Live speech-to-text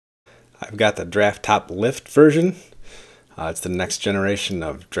I've got the draft top lift version. It's the next generation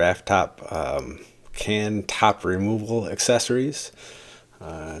of draft top can top removal accessories.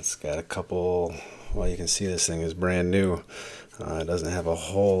 It's got a couple, well, you can see this thing is brand new. It doesn't have a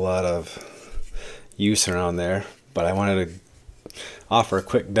whole lot of use around there, but I wanted to offer a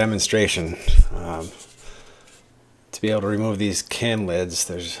quick demonstration. To be able to remove these can lids,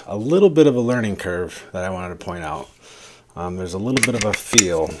 there's a little bit of a learning curve that I wanted to point out. There's a little bit of a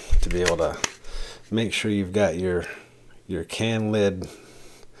feel to be able to make sure you've got your can lid,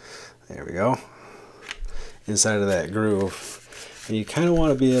 there we go, inside of that groove. And you kind of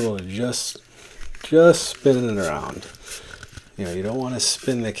want to be able to just spin it around. You know, you don't want to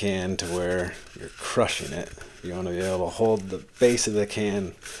spin the can to where you're crushing it. You want to be able to hold the base of the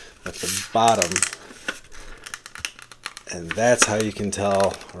can with the bottom, and that's how you can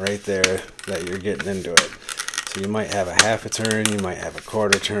tell right there that you're getting into it. So you might have a half a turn, you might have a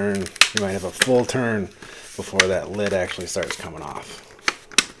quarter turn, you might have a full turn before that lid actually starts coming off.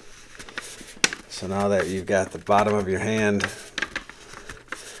 So now that you've got the bottom of your hand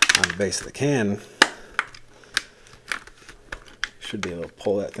on the base of the can, you should be able to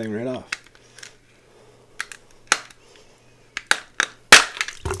pull that thing right off.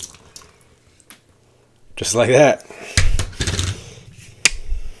 Just like that.